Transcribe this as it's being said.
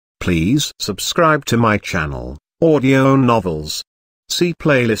Please subscribe to my channel, Audio Novels. See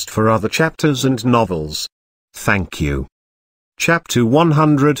playlist for other chapters and novels. Thank you. Chapter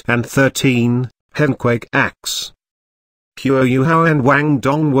 113, Henquake Axe. Huoyuhao and Wang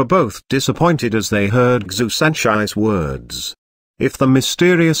Dong were both disappointed as they heard Xu Sanshai's words. If the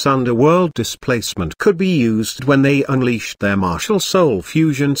mysterious underworld displacement could be used when they unleashed their martial soul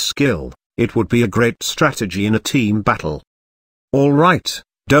fusion skill, it would be a great strategy in a team battle. Alright,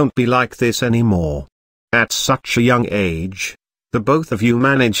 don't be like this anymore. At such a young age, the both of you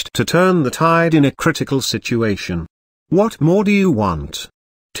managed to turn the tide in a critical situation. What more do you want?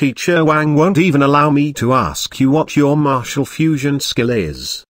 Teacher Wang won't even allow me to ask you what your martial fusion skill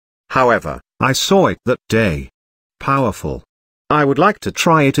is. However, I saw it that day. Powerful. I would like to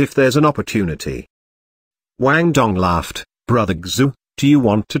try it if there's an opportunity. Wang Dong laughed. Brother Xu, do you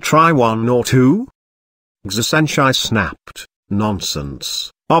want to try one or two? Xu Sanshai snapped. Nonsense,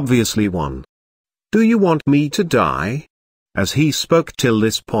 obviously one. Do you want me to die? As he spoke till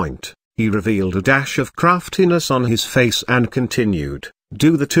this point, he revealed a dash of craftiness on his face and continued,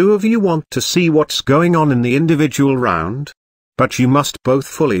 do the two of you want to see what's going on in the individual round? But you must both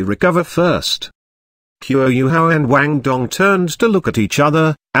fully recover first. Huoyuhao and Wang Dong turned to look at each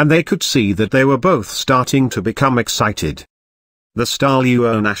other, and they could see that they were both starting to become excited. The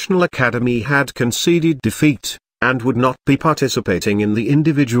Douluo National Academy had conceded defeat, and would not be participating in the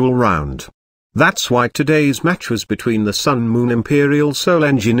individual round. That's why today's match was between the Sun Moon Imperial Soul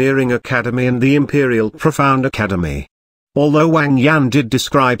Engineering Academy and the Imperial Profound Academy. Although Wang Yan did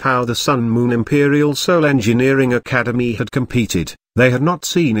describe how the Sun Moon Imperial Soul Engineering Academy had competed, they had not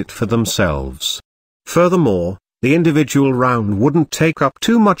seen it for themselves. Furthermore, the individual round wouldn't take up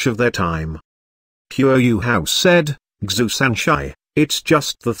too much of their time. Huoyuhao said, Xu Sanshai, it's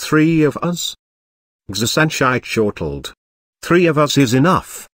just the three of us? Xu Sanshai chortled. 3 of us is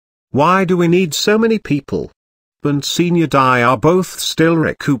enough. Why do we need so many people? And Senior Dai are both still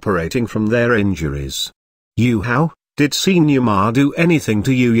recuperating from their injuries. Yuhao, did Senior Ma do anything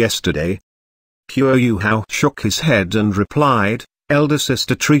to you yesterday? Huoyuhao shook his head and replied, Elder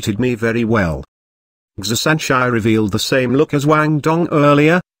sister treated me very well. Xu Sanshai revealed the same look as Wang Dong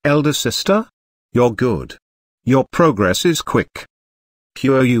earlier. Elder sister? You're good. Your progress is quick.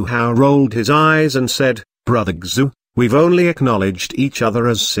 Huoyuhao rolled his eyes and said, Brother Xu, we've only acknowledged each other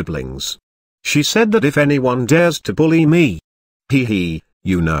as siblings. She said that if anyone dares to bully me.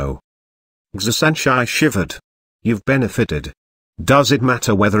 You know. Xu Sanshai shivered. You've benefited. Does it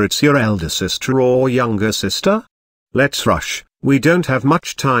matter whether it's your elder sister or younger sister? Let's rush, we don't have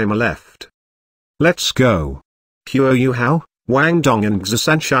much time left. Let's go. Huoyuhao, Wang Dong and Xu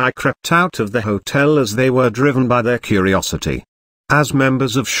Sanshai crept out of the hotel as they were driven by their curiosity. As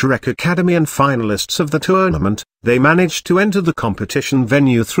members of Shrekacademy and finalists of the tournament, they managed to enter the competition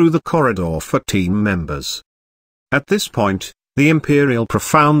venue through the corridor for team members. At this point, the Imperial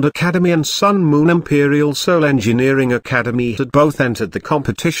Profound Academy and Sun Moon Imperial Soul Engineering Academy had both entered the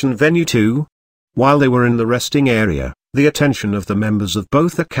competition venue too. While they were in the resting area, the attention of the members of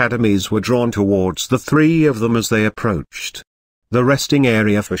both academies were drawn towards the 3 of them as they approached. The resting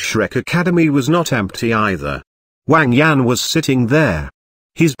area for Shrekacademy was not empty either. Wang Yan was sitting there.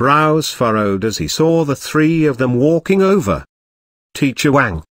 His brows furrowed as he saw the 3 of them walking over. Teacher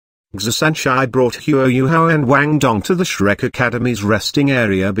Wang. Xu Sanshai brought Huoyuhao and Wang Dong to the Shrekacademy's resting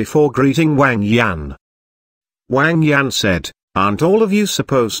area before greeting Wang Yan. Wang Yan said, aren't all of you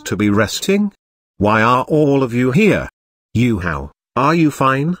supposed to be resting? Why are all of you here? Yuhao, are you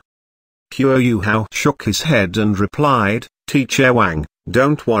fine? Huoyuhao shook his head and replied, Teacher Wang,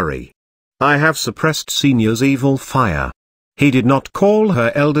 don't worry. I have suppressed Senior's evil fire. He did not call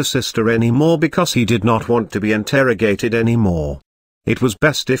her elder sister anymore because he did not want to be interrogated anymore. It was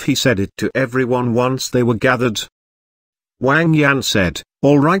best if he said it to everyone once they were gathered. Wang Yan said,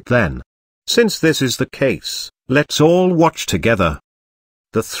 all right then. Since this is the case, let's all watch together.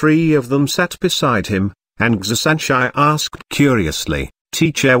 The 3 of them sat beside him, and Xu Sanshai asked curiously,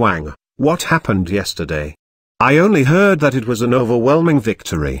 Teacher Wang, what happened yesterday? I only heard that it was an overwhelming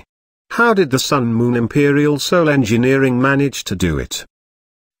victory. How did the Sun Moon Imperial Soul Engineering manage to do it?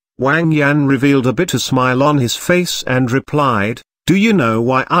 Wang Yan revealed a bitter smile on his face and replied, do you know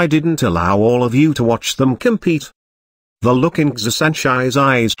why I didn't allow all of you to watch them compete? The look in Xu Sanshai's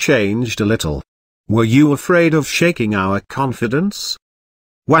eyes changed a little. Were you afraid of shaking our confidence?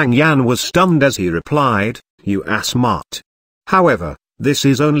 Wang Yan was stunned as he replied, you are smart. However, this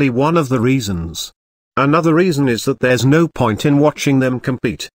is only one of the reasons. Another reason is that there's no point in watching them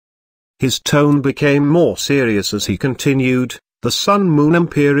compete. His tone became more serious as he continued, the Sun Moon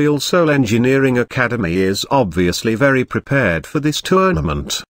Imperial Soul Engineering Academy is obviously very prepared for this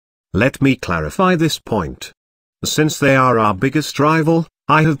tournament. Let me clarify this point. Since they are our biggest rival,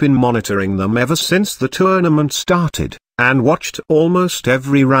 I have been monitoring them ever since the tournament started, and watched almost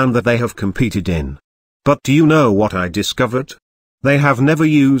every round that they have competed in. But do you know what I discovered? They have never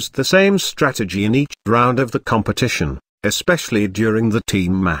used the same strategy in each round of the competition, especially during the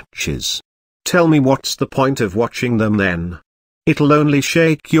team matches. Tell me, what's the point of watching them then? It'll only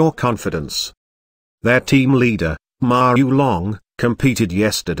shake your confidence. Their team leader, Ma Yulong, competed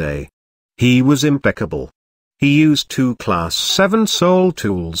yesterday. He was impeccable. He used 2 Class 7 soul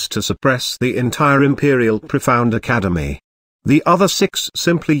tools to suppress the entire Imperial Profound Academy. The other 6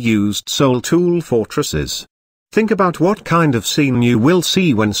 simply used soul tool fortresses. Think about what kind of scene you will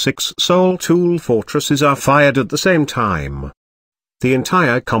see when 6 soul tool fortresses are fired at the same time. The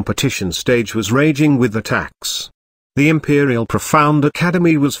entire competition stage was raging with attacks. The Imperial Profound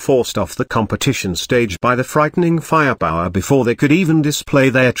Academy was forced off the competition stage by the frightening firepower before they could even display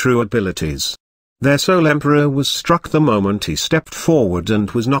their true abilities. Their Soul Emperor was struck the moment he stepped forward and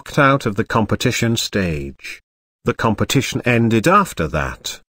was knocked out of the competition stage. The competition ended after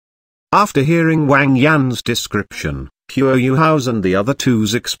that. After hearing Wang Yan's description, Huoyuhao's and the other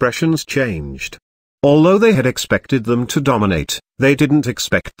 2's expressions changed. Although they had expected them to dominate, they didn't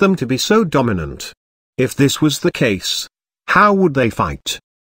expect them to be so dominant. If this was the case, how would they fight?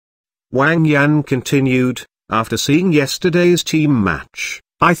 Wang Yan continued, after seeing yesterday's team match,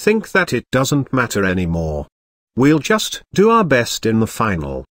 I think that it doesn't matter anymore. We'll just do our best in the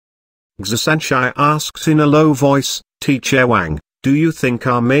final. Xiaowu asked in a low voice, Teacher Wang, do you think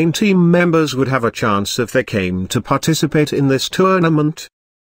our main team members would have a chance if they came to participate in this tournament?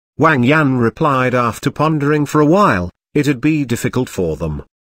 Wang Yan replied after pondering for a while, it'd be difficult for them.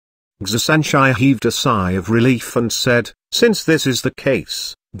 Xiaowu heaved a sigh of relief and said, since this is the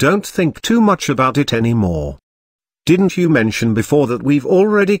case, don't think too much about it anymore. Didn't you mention before that we've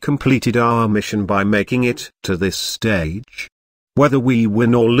already completed our mission by making it to this stage? Whether we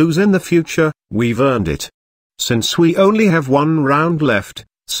win or lose in the future, we've earned it. Since we only have 1 round left,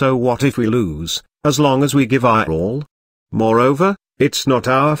 so what if we lose, as long as we give our all? Moreover, it's not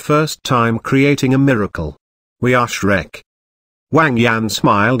our first time creating a miracle. We are Shrek. Wang Yan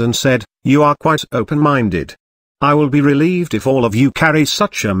smiled and said, you are quite open-minded. I will be relieved if all of you carry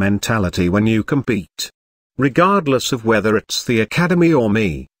such a mentality when you compete. Regardless of whether it's the Academy or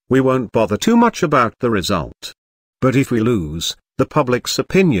me, we won't bother too much about the result. But if we lose, the public's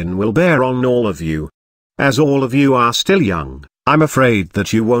opinion will bear on all of you. As all of you are still young, I'm afraid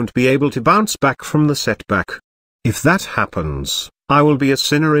that you won't be able to bounce back from the setback. If that happens, I will be a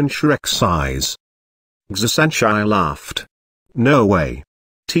sinner in Shrek's eyes. Xiaowu laughed. No way.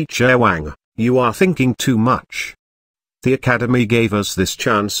 Teacher Wang, you are thinking too much. The Academy gave us this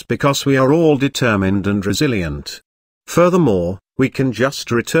chance because we are all determined and resilient. Furthermore, we can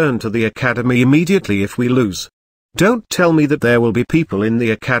just return to the Academy immediately if we lose. Don't tell me that there will be people in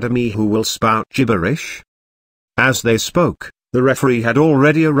the Academy who will spout gibberish. As they spoke, the referee had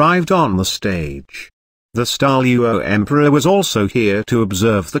already arrived on the stage. The Douluo Emperor was also here to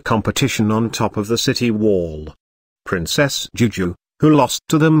observe the competition on top of the city wall. Princess Juju, who lost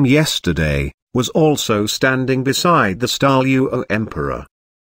to them yesterday, was also standing beside the Douluo Emperor.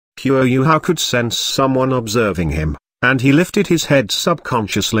 Huoyuhao could sense someone observing him, and he lifted his head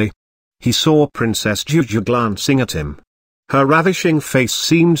subconsciously. He saw Princess Juju glancing at him. Her ravishing face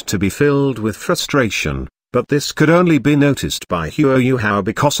seemed to be filled with frustration, but this could only be noticed by Huoyuhao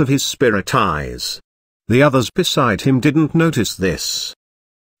because of his spirit eyes. The others beside him didn't notice this.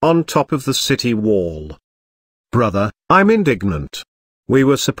 On top of the city wall. Brother, I'm indignant. We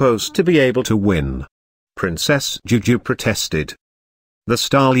were supposed to be able to win. Princess Juju protested. The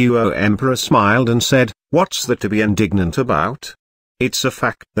Douluo Emperor smiled and said, what's there to be indignant about? It's a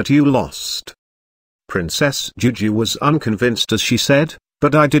fact that you lost. Princess Juju was unconvinced as she said,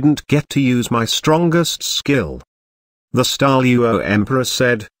 but I didn't get to use my strongest skill. The Douluo Emperor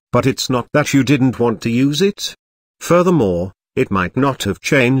said, but it's not that you didn't want to use it. Furthermore, it might not have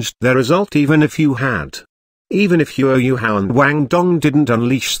changed the result even if you had. Even if Huoyuhao and Wang Dong didn't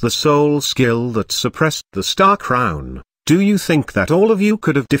unleash the soul skill that suppressed the Star Crown, do you think that all of you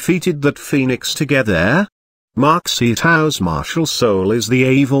could have defeated that phoenix together? Xiaowu's martial soul is the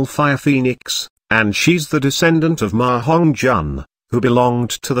evil fire phoenix, and she's the descendant of Ma Hongjun, who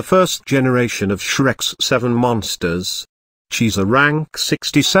belonged to the first generation of Shrek's 7 monsters. She's a rank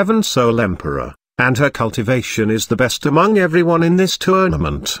 67 soul emperor, and her cultivation is the best among everyone in this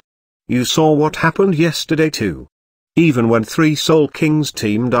tournament. You saw what happened yesterday too. Even when 3 soul kings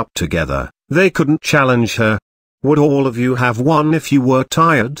teamed up together, they couldn't challenge her. Would all of you have won if you were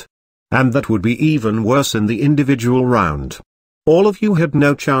tired? And that would be even worse in the individual round. all of you had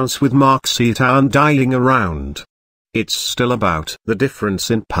no chance with Martialsoul dying around. It's still about the difference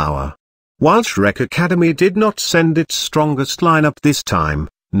in power. While Shrekacademy did not send its strongest lineup this time,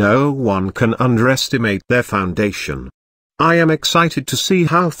 no one can underestimate their foundation. I am excited to see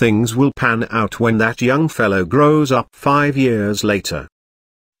how things will pan out when that young fellow grows up 5 years later.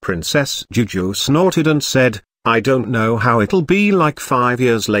 Princess Juju snorted and said, I don't know how it'll be like 5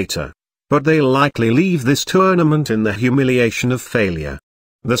 years later. But they'll likely leave this tournament in the humiliation of failure.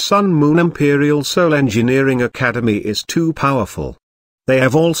 The Sun Moon Imperial Soul Engineering Academy is too powerful. They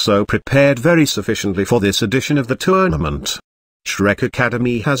have also prepared very sufficiently for this edition of the tournament.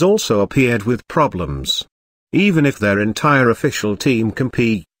 Shrekacademy has also appeared with problems. Even if their entire official team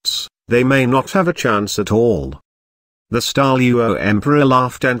competes, they may not have a chance at all. The Douluo Emperor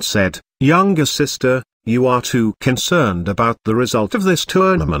laughed and said, Younger sister, you are too concerned about the result of this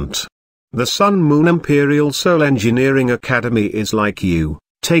tournament. The Sun Moon Imperial Soul Engineering Academy is like you,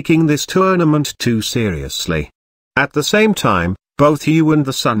 taking this tournament too seriously. At the same time, both you and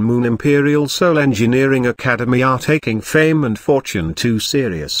the Sun Moon Imperial Soul Engineering Academy are taking fame and fortune too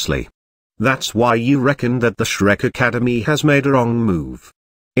seriously. That's why you reckon that the Shrekacademy has made a wrong move.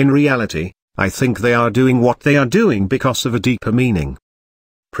 In reality, I think they are doing what they are doing because of a deeper meaning.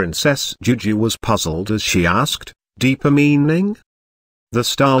 Princess Juju was puzzled as she asked, deeper meaning? The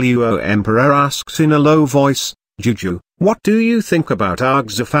Douluo Emperor asked in a low voice, Juju, what do you think about our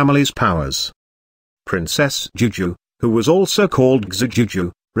Wuxia family's powers? Princess Juju, who was also called Wuxia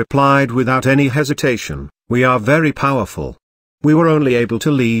Juju, replied without any hesitation, we are very powerful. We were only able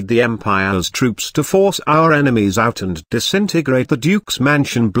to lead the Empire's troops to force our enemies out and disintegrate the Duke's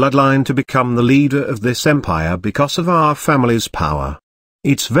Mansion bloodline to become the leader of this empire because of our family's power.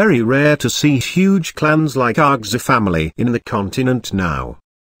 It's very rare to see huge clans like our Wuxia family in the continent now.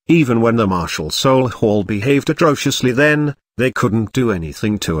 Even when the martialsoul hall behaved atrociously then, they couldn't do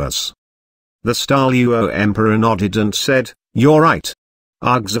anything to us. The Douluo Emperor nodded and said, you're right.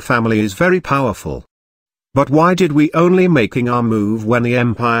 Our Wuxia family is very powerful. But why did we only making our move when the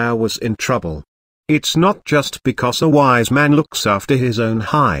empire was in trouble? It's not just because a wise man looks after his own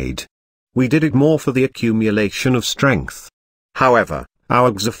hide. We did it more for the accumulation of strength. However, our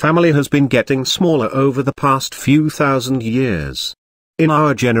Wuxia family has been getting smaller over the past few thousand years. In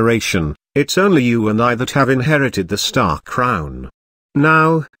our generation, it's only you and I that have inherited the Star Crown.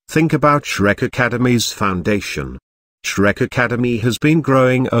 Now, think about Shrekacademy's foundation. Shrekacademy has been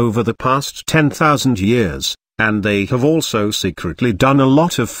growing over the past 10,000 years, and they have also secretly done a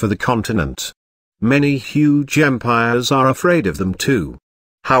lot for the continent. Many huge empires are afraid of them too.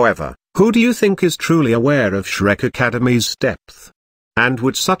 However, who do you think is truly aware of Shrekacademy's depth? And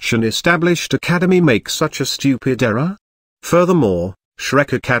would such an established academy make such a stupid error? Furthermore,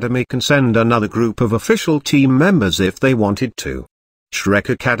 Shrekacademy can send another group of official team members if they wanted to.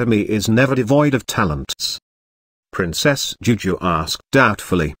 Shrekacademy is never devoid of talents. Princess Juju asked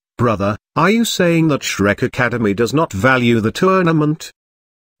doubtfully, brother, are you saying that Shrekacademy does not value the tournament?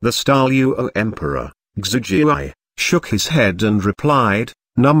 The Douluo Emperor, Xujiai, shook his head and replied,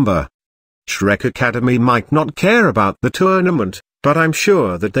 number. Shrekacademy might not care about the tournament, but I'm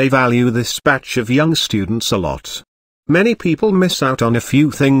sure that they value this batch of young students a lot. Many people miss out on a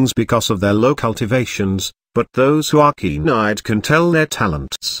few things because of their low cultivations, but those who are keen-eyed can tell their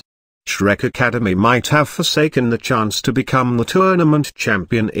talents. Shrekacademy might have forsaken the chance to become the tournament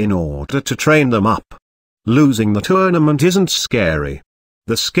champion in order to train them up. Losing the tournament isn't scary.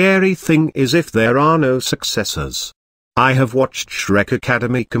 The scary thing is if there are no successors. I have watched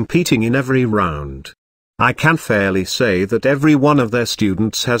Shrekacademy competing in every round. I can fairly say that every one of their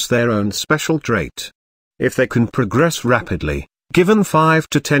students has their own special trait. If they can progress rapidly, given 5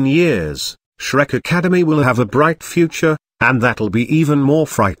 to 10 years, Shrekacademy will have a bright future, and that'll be even more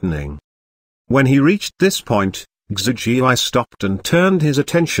frightening. When he reached this point, Xujiai stopped and turned his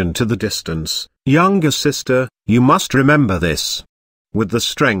attention to the distance. Younger sister, you must remember this. With the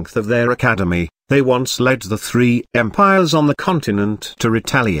strength of their academy, they once led the 3 empires on the continent to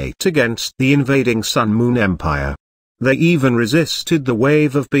retaliate against the invading Sun Moon Empire. They even resisted the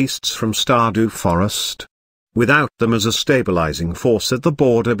wave of beasts from Stardew Forest. Without them as a stabilizing force at the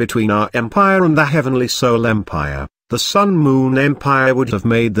border between our empire and the Heavenly Soul Empire, the Sun Moon Empire would have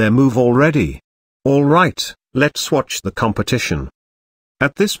made their move already. Alright, let's watch the competition.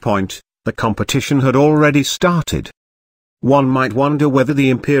 At this point, the competition had already started. One might wonder whether the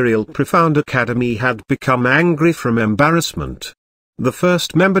Imperial Profound Academy had become angry from embarrassment. The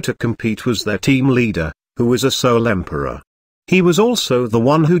first member to compete was their team leader, who was a Soul Emperor. He was also the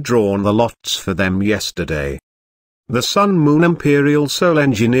one who drawn the lots for them yesterday. The Sun Moon Imperial Soul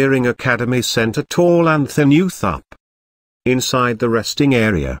Engineering Academy sent a tall and thin youth up. Inside the resting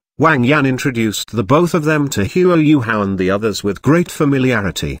area, Wang Yan introduced the both of them to huoyuhao and the others with great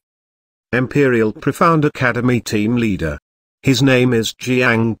familiarity. Imperial Profound Academy Team Leader. His name is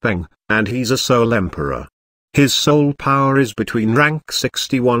Jiang Peng, and he's a Soul Emperor. His soul power is between rank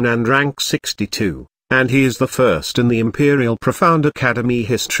 61 and rank 62, and he is the first in the Imperial Profound Academy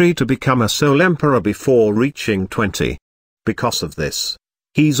history to become a Soul Emperor before reaching 20. Because of this,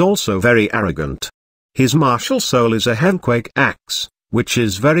 he's also very arrogant. His martial soul is a Hemquake axe, which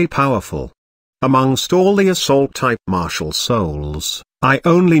is very powerful. Amongst all the assault-type martial souls, I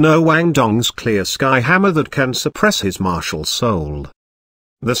only know Wang Dong's Clear Sky Hammer that can suppress his martial soul.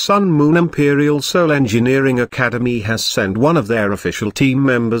 The Sun Moon Imperial Soul Engineering Academy has sent one of their official team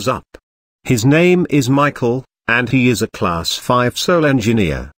members up. His name is Michael, and he is a Class 5 Soul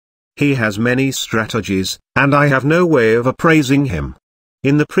Engineer. He has many strategies, and I have no way of appraising him.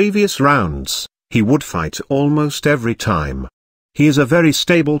 In the previous rounds, he would fight almost every time. He is a very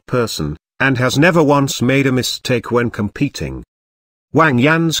stable person, and has never once made a mistake when competing. Wang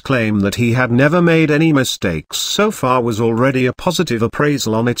Yan's claim that he had never made any mistakes so far was already a positive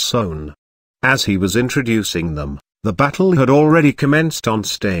appraisal on its own. As he was introducing them, the battle had already commenced on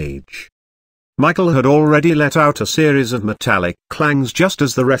stage. Michael had already let out a series of metallic clangs just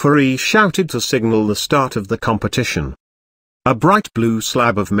as the referee shouted to signal the start of the competition. A bright blue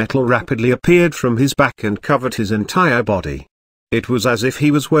slab of metal rapidly appeared from his back and covered his entire body. It was as if he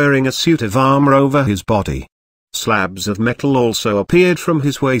was wearing a suit of armor over his body. Slabs of metal also appeared from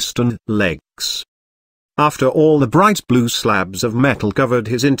his waist and legs. After all the bright blue slabs of metal covered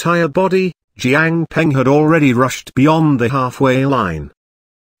his entire body, Jiang Peng had already rushed beyond the halfway line.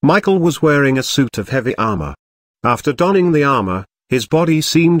 Michael was wearing a suit of heavy armor. After donning the armor, his body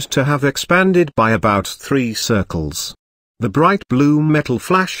seemed to have expanded by about 3 circles. The bright blue metal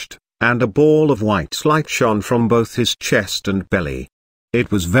flashed, and a ball of white light shone from both his chest and belly.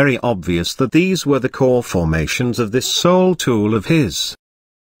 It was very obvious that these were the core formations of this soul tool of his.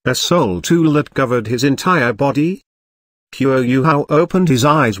 A soul tool that covered his entire body? Huoyuhao opened his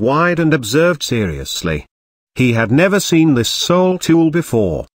eyes wide and observed seriously. He had never seen this soul tool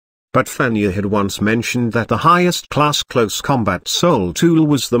before. But Fanya had once mentioned that the highest class close combat soul tool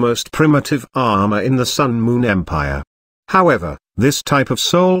was the most primitive armor in the Sun Moon Empire. However, this type of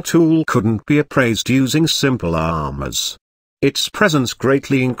soul tool couldn't be appraised using simple armors. Its presence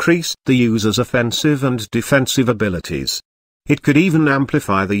greatly increased the user's offensive and defensive abilities. It could even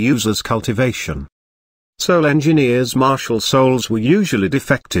amplify the user's cultivation. Soul engineers' martial souls were usually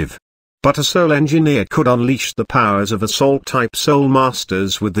defective. But a soul engineer could unleash the powers of assault-type soul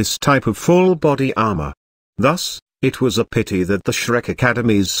masters with this type of full-body armor. Thus, it was a pity that the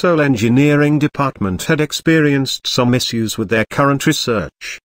Shrekacademy's soul engineering department had experienced some issues with their current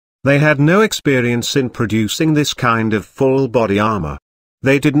research. They had no experience in producing this kind of full-body armor.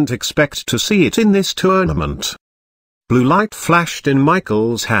 They didn't expect to see it in this tournament. Blue light flashed in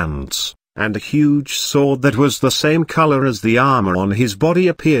Michael's hands, and a huge sword that was the same color as the armor on his body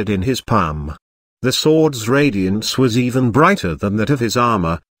appeared in his palm. The sword's radiance was even brighter than that of his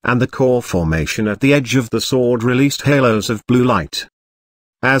armor, and the core formation at the edge of the sword released halos of blue light.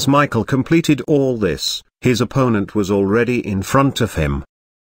 As Michael completed all this, his opponent was already in front of him.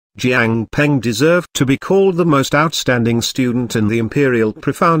 Jiang Peng deserved to be called the most outstanding student in the Imperial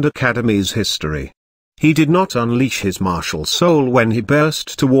Profound Academy's history. He did not unleash his martial soul when he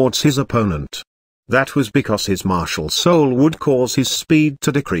burst towards his opponent. That was because his martial soul would cause his speed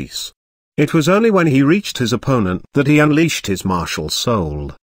to decrease. It was only when he reached his opponent that he unleashed his martial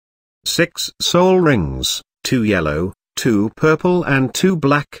soul. 6 soul rings, 2 yellow, 2 purple and 2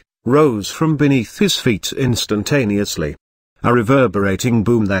 black, rose from beneath his feet instantaneously. A reverberating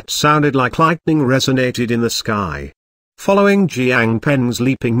boom that sounded like lightning resonated in the sky. Following Jiang Peng's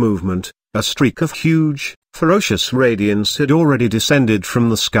leaping movement, a streak of huge, ferocious radiance had already descended from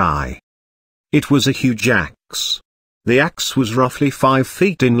the sky. It was a huge axe. The axe was roughly 5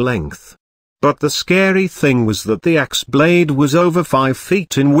 feet in length. But the scary thing was that the axe blade was over 5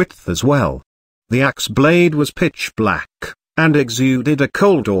 feet in width as well. The axe blade was pitch black, and exuded a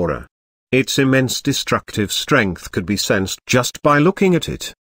cold aura. Its immense destructive strength could be sensed just by looking at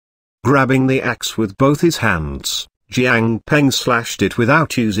it. Grabbing the axe with both his hands, Jiang Peng slashed it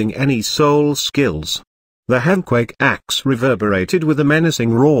without using any soul skills. The Hemquake axe reverberated with a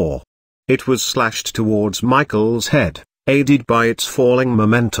menacing roar. It was slashed towards Michael's head, aided by its falling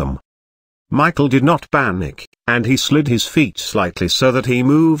momentum. Michael did not panic, and he slid his feet slightly so that he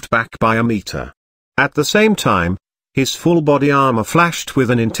moved back by a meter. At the same time, his full-body armor flashed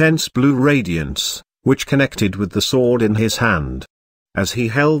with an intense blue radiance, which connected with the sword in his hand. As he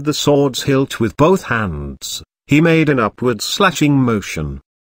held the sword's hilt with both hands, he made an upward slashing motion.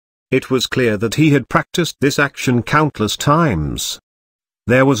 It was clear that he had practiced this action countless times.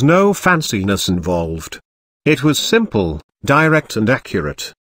 There was no fanciness involved. It was simple, direct and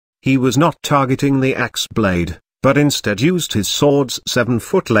accurate. He was not targeting the axe blade, but instead used his sword's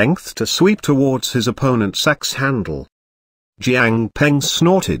 7-foot length to sweep towards his opponent's axe handle. Jiang Peng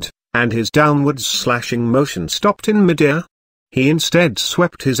snorted, and his downwards slashing motion stopped in midair. He instead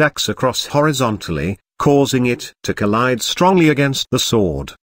swept his axe across horizontally, causing it to collide strongly against the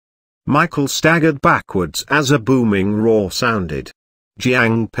sword. Michael staggered backwards as a booming roar sounded.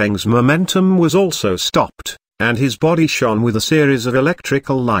 Jiang Peng's momentum was also stopped, and his body shone with a series of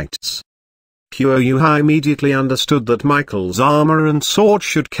electrical lights. Huoyuhao immediately understood that Michael's armor and sword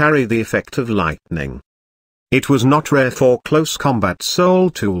should carry the effect of lightning. It was not rare for close combat soul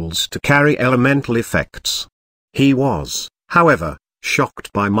tools to carry elemental effects. He was, however,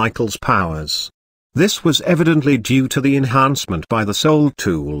 shocked by Michael's powers. This was evidently due to the enhancement by the soul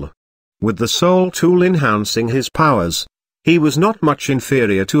tool. With the soul tool enhancing his powers, he was not much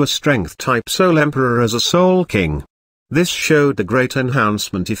inferior to a strength-type soul emperor as a soul king. This showed the great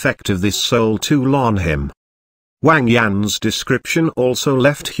enhancement effect of this soul tool on him. Wang Yan's description also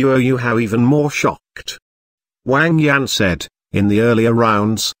left Huoyuhao even more shocked. Wang Yan said, in the earlier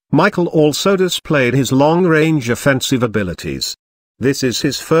rounds, Michael also displayed his long-range offensive abilities. This is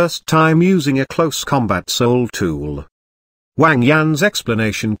his first time using a close combat soul tool. Wang Yan's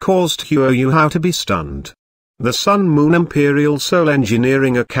explanation caused Huoyuhao to be stunned. The Sun Moon Imperial Soul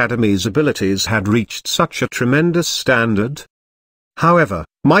Engineering Academy's abilities had reached such a tremendous standard. However,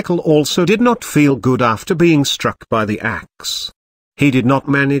 Michael also did not feel good after being struck by the axe. He did not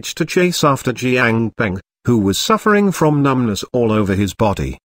manage to chase after Jiang Peng, who was suffering from numbness all over his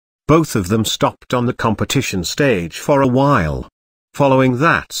body. Both of them stopped on the competition stage for a while. Following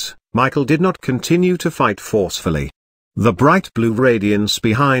that, Michael did not continue to fight forcefully. The bright blue radiance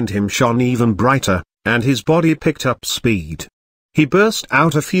behind him shone even brighter, and his body picked up speed. He burst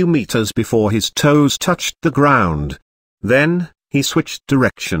out a few meters before his toes touched the ground. Then, he switched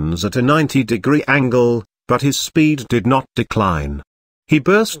directions at a 90-degree angle, but his speed did not decline. He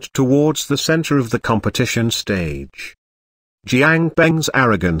burst towards the center of the competition stage. Jiang Peng's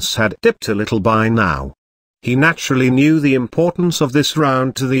arrogance had dipped a little by now. He naturally knew the importance of this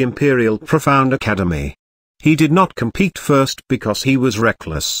round to the Imperial Profound Academy. He did not compete first because he was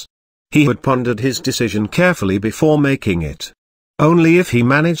reckless. He had pondered his decision carefully before making it. Only if he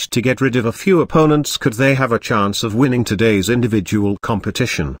managed to get rid of a few opponents could they have a chance of winning today's individual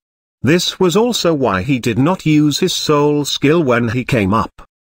competition. This was also why he did not use his soul skill when he came up.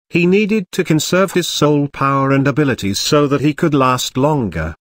 He needed to conserve his soul power and abilities so that he could last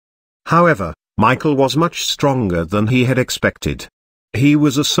longer. However, Michael was much stronger than he had expected. He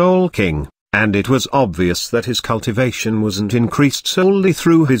was a soul king, and it was obvious that his cultivation wasn't increased solely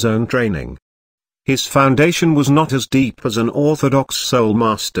through his own training. His foundation was not as deep as an orthodox soul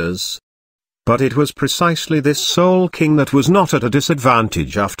master's. But it was precisely this soul king that was not at a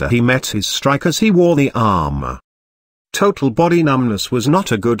disadvantage after he met his strike as he wore the armor. Total body numbness was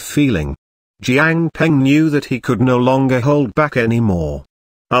not a good feeling. Jiang Peng knew that he could no longer hold back anymore.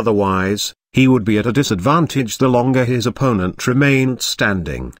 Otherwise, he would be at a disadvantage the longer his opponent remained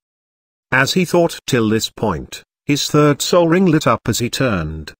standing. As he thought till this point, his third soul ring lit up as he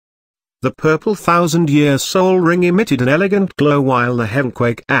turned. The purple 1000-year soul ring emitted an elegant glow while the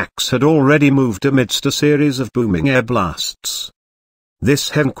Heavenquake axe had already moved amidst a series of booming air blasts. This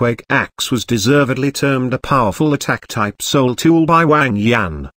Heavenquake axe was deservedly termed a powerful attack-type soul tool by Wang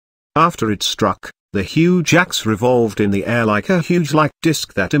Yan. After it struck, the huge axe revolved in the air like a huge light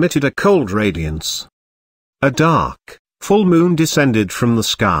disk that emitted a cold radiance. A dark, full moon descended from the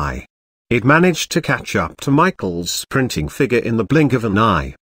sky. It managed to catch up to Michael's sprinting figure in the blink of an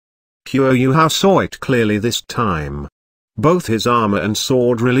eye. Huoyuhao saw it clearly this time. Both his armor and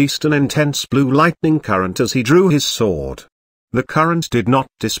sword released an intense blue lightning current as he drew his sword. The current did not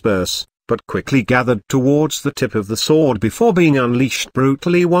disperse, but quickly gathered towards the tip of the sword before being unleashed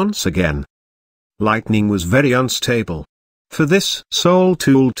brutally once again. Lightning was very unstable. For this soul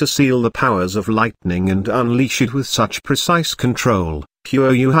tool to seal the powers of lightning and unleash it with such precise control,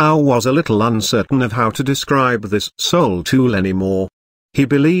 Huoyuhao was a little uncertain of how to describe this soul tool anymore. He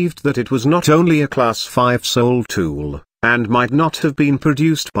believed that it was not only a Class 5 soul tool, and might not have been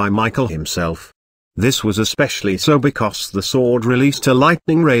produced by Michael himself. This was especially so because the sword released a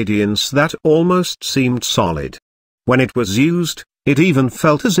lightning radiance that almost seemed solid. When it was used, it even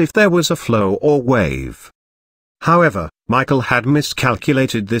felt as if there was a flow or wave. However, Michael had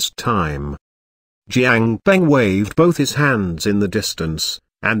miscalculated this time. Jiang Peng waved both his hands in the distance,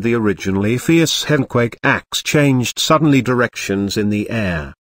 and the originally fierce Henquake axe changed suddenly directions in the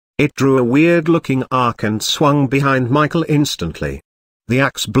air. It drew a weird-looking arc and swung behind Michael instantly. The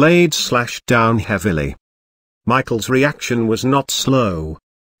axe blade slashed down heavily. Michael's reaction was not slow.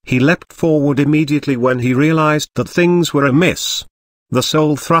 He leapt forward immediately when he realized that things were amiss. The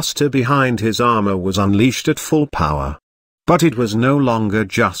soul thruster behind his armor was unleashed at full power. But it was no longer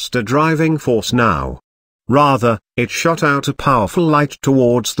just a driving force now. Rather, it shot out a powerful light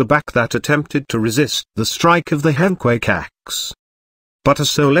towards the back that attempted to resist the strike of the Henquake axe. But a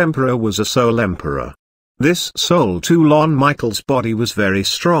soul emperor was a soul emperor. This soul tool on Michael's body was very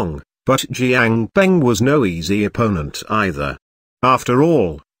strong, but Jiang Peng was no easy opponent either. After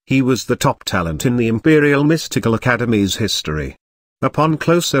all, he was the top talent in the Imperial Mystical Academy's history. Upon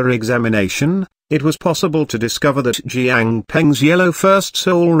closer examination, it was possible to discover that Jiang Peng's yellow first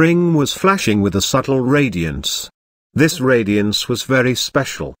soul ring was flashing with a subtle radiance. This radiance was very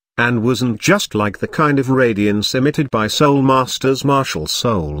special, and wasn't just like the kind of radiance emitted by Soul Master's martial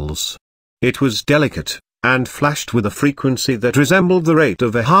souls. It was delicate, and flashed with a frequency that resembled the rate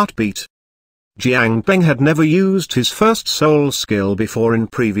of a heartbeat. Jiang Peng had never used his first soul skill before in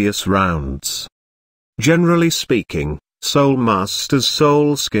previous rounds. Generally speaking, Soul Master's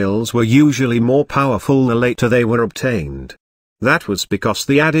soul skills were usually more powerful the later they were obtained. That was because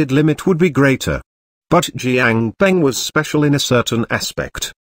the added limit would be greater. But Jiang Peng was special in a certain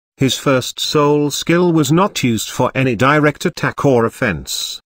aspect. His first soul skill was not used for any direct attack or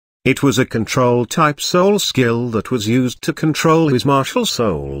offense. It was a control-type soul skill that was used to control his martial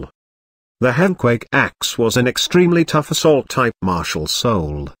soul. The Henquake axe was an extremely tough assault-type martial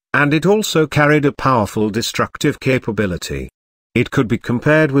soul, and it also carried a powerful destructive capability. It could be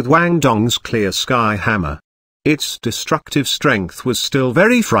compared with Wang Dong's Clear Sky Hammer. Its destructive strength was still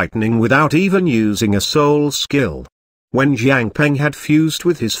very frightening without even using a soul skill. When Jiang Peng had fused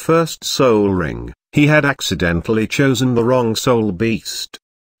with his first soul ring, he had accidentally chosen the wrong soul beast.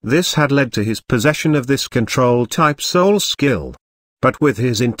 This had led to his possession of this control-type soul skill. But with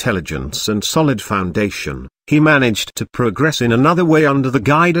his intelligence and solid foundation, he managed to progress in another way under the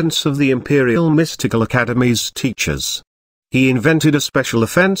guidance of the Imperial Mystical Academy's teachers. He invented a special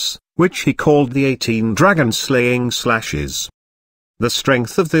offense, which he called the 18 dragon-slaying slashes. The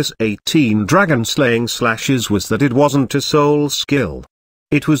strength of this 18 dragon-slaying slashes was that it wasn't a soul skill.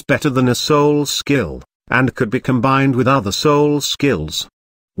 It was better than a soul skill, and could be combined with other soul skills.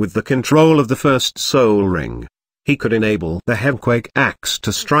 With the control of the first soul ring, he could enable the Henquake axe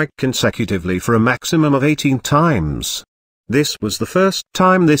to strike consecutively for a maximum of 18 times. This was the first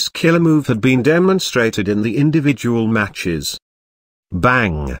time this killer move had been demonstrated in the individual matches.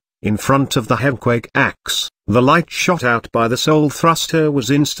 Bang! In front of the Henquake axe, the light shot out by the soul thruster was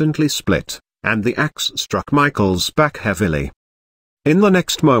instantly split, and the axe struck Michael's back heavily. In the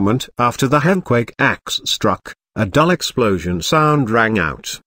next moment after the Henquake axe struck, a dull explosion sound rang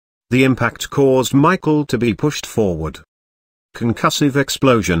out. The impact caused Michael to be pushed forward. Concussive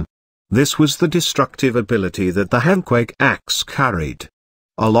explosion. This was the destructive ability that the Henquake axe carried.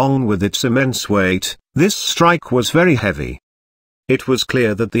 Along with its immense weight, this strike was very heavy. It was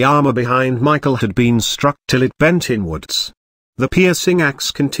clear that the armor behind Michael had been struck till it bent inwards. The piercing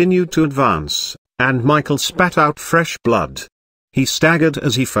axe continued to advance, and Michael spat out fresh blood. He staggered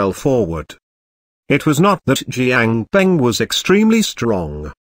as he fell forward. It was not that Jiang Peng was extremely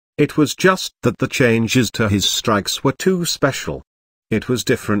strong. It was just that the changes to his strikes were too special. It was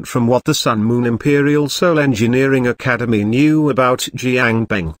different from what the Sun Moon Imperial Soul Engineering Academy knew about Jiang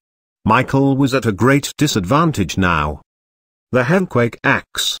Peng. Michael was at a great disadvantage now. The Henquake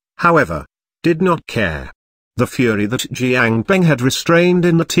axe, however, did not care. The fury that Jiang Peng had restrained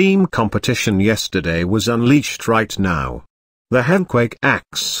in the team competition yesterday was unleashed right now. The Henquake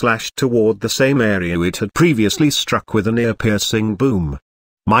axe slashed toward the same area it had previously struck with an ear-piercing boom.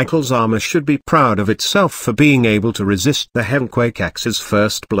 Michael's armor should be proud of itself for being able to resist the Henquake axe's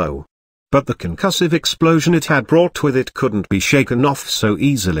first blow. But the concussive explosion it had brought with it couldn't be shaken off so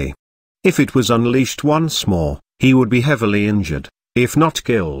easily. If it was unleashed once more, he would be heavily injured, if not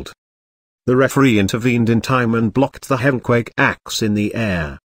killed. The referee intervened in time and blocked the Henquake axe in the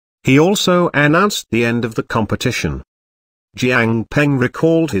air. He also announced the end of the competition. Jiang Peng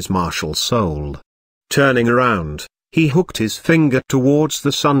recalled his martial soul. Turning around, he hooked his finger towards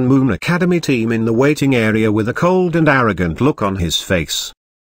the Sun Moon Academy team in the waiting area with a cold and arrogant look on his face.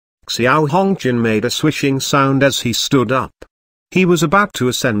 Xiao Hongjin made a swishing sound as he stood up. He was about to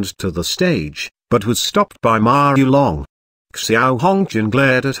ascend to the stage, but was stopped by Ma Yulong. Xiao Hongjin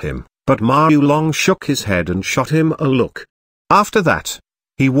glared at him, but Ma Yulong shook his head and shot him a look. After that,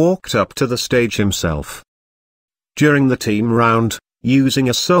 he walked up to the stage himself. During the team round, Using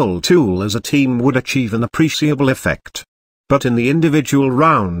a soul tool as a team would achieve an appreciable effect. But in the individual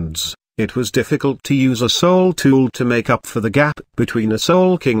rounds, it was difficult to use a soul tool to make up for the gap between a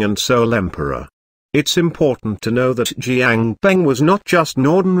soul king and soul emperor. It's important to know that Jiang Peng was not just an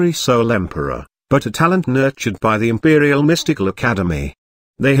ordinary soul emperor, but a talent nurtured by the Imperial Mystical Academy.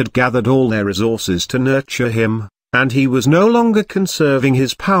 They had gathered all their resources to nurture him, and he was no longer conserving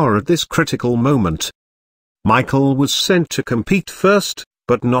his power at this critical moment. Michael was sent to compete first,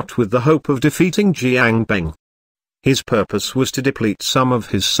 but not with the hope of defeating Jiang Peng. His purpose was to deplete some of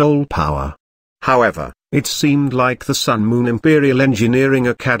his soul power. However, it seemed like the Sun Moon Imperial Engineering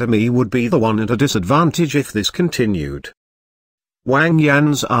Academy would be the one at a disadvantage if this continued. Wang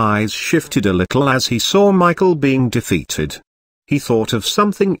Yan's eyes shifted a little as he saw Michael being defeated. He thought of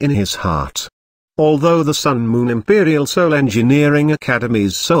something in his heart. Although the Sun Moon Imperial Soul Engineering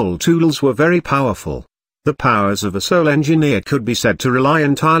Academy's soul tools were very powerful, the powers of a soul engineer could be said to rely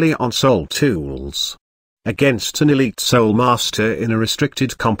entirely on soul tools. Against an elite soul master in a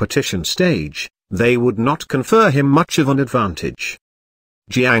restricted competition stage, they would not confer him much of an advantage.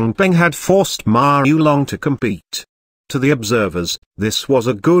 Jiang Peng had forced Ma Yulong to compete. To the observers, this was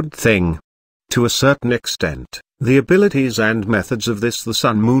a good thing. To a certain extent, the abilities and methods of the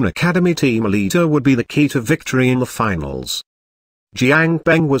Sun Moon Academy team leader would be the key to victory in the finals. Jiang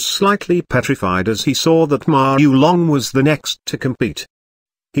Peng was slightly petrified as he saw that Ma Yulong was the next to compete.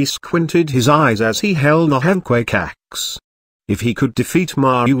 He squinted his eyes as he held a earthquake axe. If he could defeat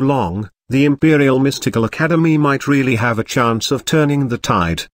Ma Yulong, the Imperial Mystical Academy might really have a chance of turning the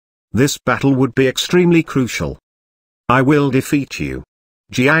tide. This battle would be extremely crucial. I will defeat you.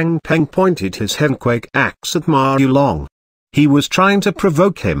 Jiang Peng pointed his earthquake axe at Ma Yulong. He was trying to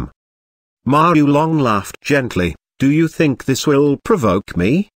provoke him. Ma Yulong laughed gently. Do you think this will provoke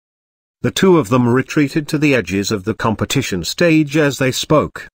me? The two of them retreated to the edges of the competition stage as they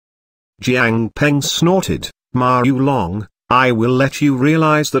spoke. Jiang Peng snorted, Ma Yulong, I will let you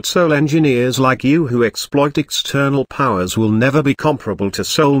realize that soul engineers like you who exploit external powers will never be comparable to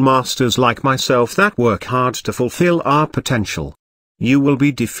soul masters like myself that work hard to fulfill our potential. You will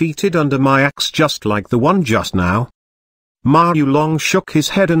be defeated under my axe just like the one just now. Ma Yulong shook his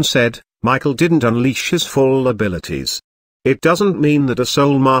head and said, Michael didn't unleash his full abilities. It doesn't mean that a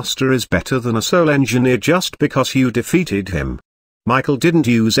soul master is better than a soul engineer just because you defeated him. Michael didn't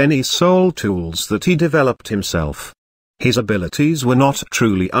use any soul tools that he developed himself. His abilities were not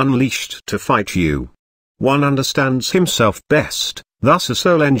truly unleashed to fight you. One understands himself best, thus a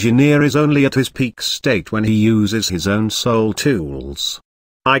soul engineer is only at his peak state when he uses his own soul tools.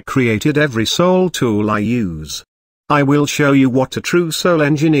 I created every soul tool I use. I will show you what a true soul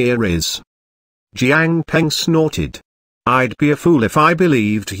engineer is. Jiang Peng snorted. I'd be a fool if I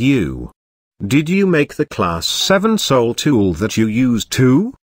believed you. Did you make the class 7 soul tool that you used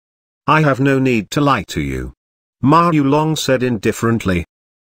too? I have no need to lie to you. Ma Yulong said indifferently.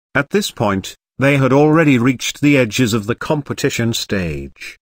 At this point, they had already reached the edges of the competition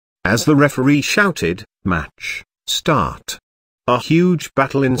stage. As the referee shouted, match, start. A huge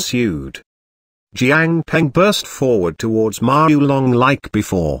battle ensued. Jiang Peng burst forward towards Ma Yulong like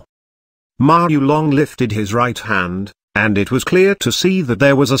before. Ma Yulong lifted his right hand, and it was clear to see that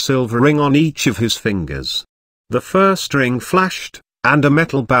there was a silver ring on each of his fingers. The first ring flashed, and a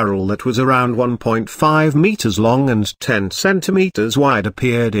metal barrel that was around 1.5 meters long and 10 centimeters wide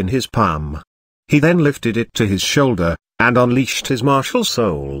appeared in his palm. He then lifted it to his shoulder, and unleashed his martial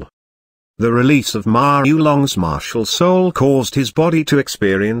soul. The release of Ma Yulong's martial soul caused his body to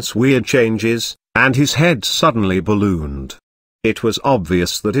experience weird changes, and his head suddenly ballooned. It was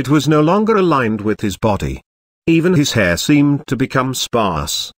obvious that it was no longer aligned with his body. Even his hair seemed to become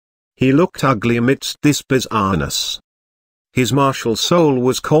sparse. He looked ugly amidst this bizarreness. His martial soul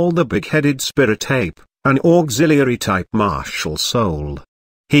was called the Big-Headed Spiritape, an auxiliary-type martial soul.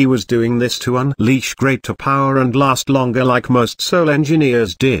 He was doing this to unleash greater power and last longer like most soul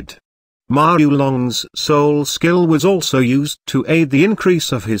engineers did. Ma Yulong's soul skill was also used to aid the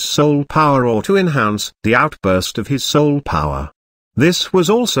increase of his soul power or to enhance the outburst of his soul power. This was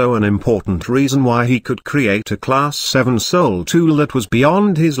also an important reason why he could create a Class 7 soul tool that was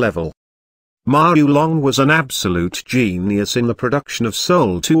beyond his level. Ma Yulong was an absolute genius in the production of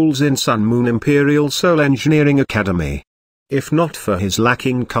soul tools in Sun Moon Imperial Soul Engineering Academy. If not for his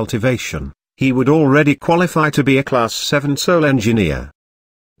lacking cultivation, he would already qualify to be a Class 7 soul engineer.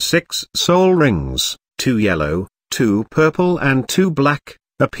 6 soul rings, 2 yellow, 2 purple and 2 black,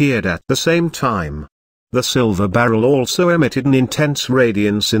 appeared at the same time. The silver barrel also emitted an intense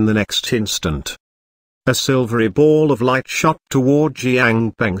radiance in the next instant. A silvery ball of light shot toward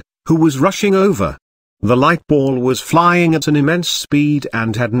Jiang Peng, who was rushing over. The light ball was flying at an immense speed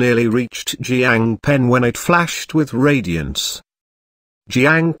and had nearly reached Jiang Peng when it flashed with radiance.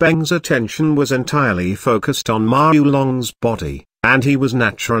 Jiang Peng's attention was entirely focused on Ma Yulong's body, and he was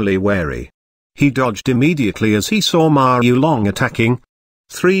naturally wary. He dodged immediately as he saw Ma Yulong attacking.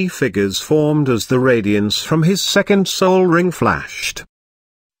 3 figures formed as the radiance from his second soul ring flashed.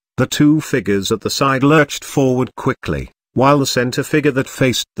 The 2 figures at the side lurched forward quickly, while the center figure that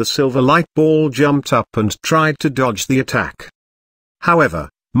faced the silver light ball jumped up and tried to dodge the attack. However,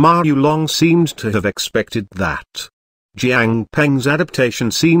 Ma Yulong seemed to have expected that. Jiang Peng's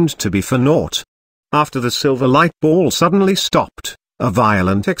adaptation seemed to be for naught. After the silver light ball suddenly stopped, a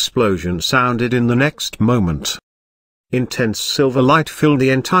violent explosion sounded in the next moment. Intense silver light filled the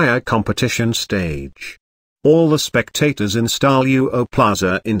entire competition stage. All the spectators in Douluo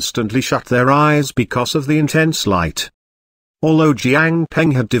Plaza instantly shut their eyes because of the intense light. Although Jiang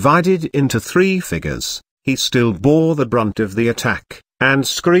Peng had divided into 3 figures, he still bore the brunt of the attack, and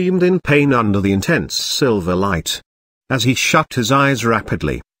screamed in pain under the intense silver light. As he shut his eyes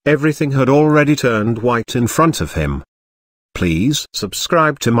rapidly, everything had already turned white in front of him. Please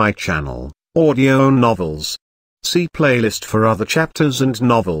subscribe to my channel, Audio Novels. See playlist for other chapters and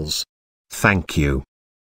novels. Thank you.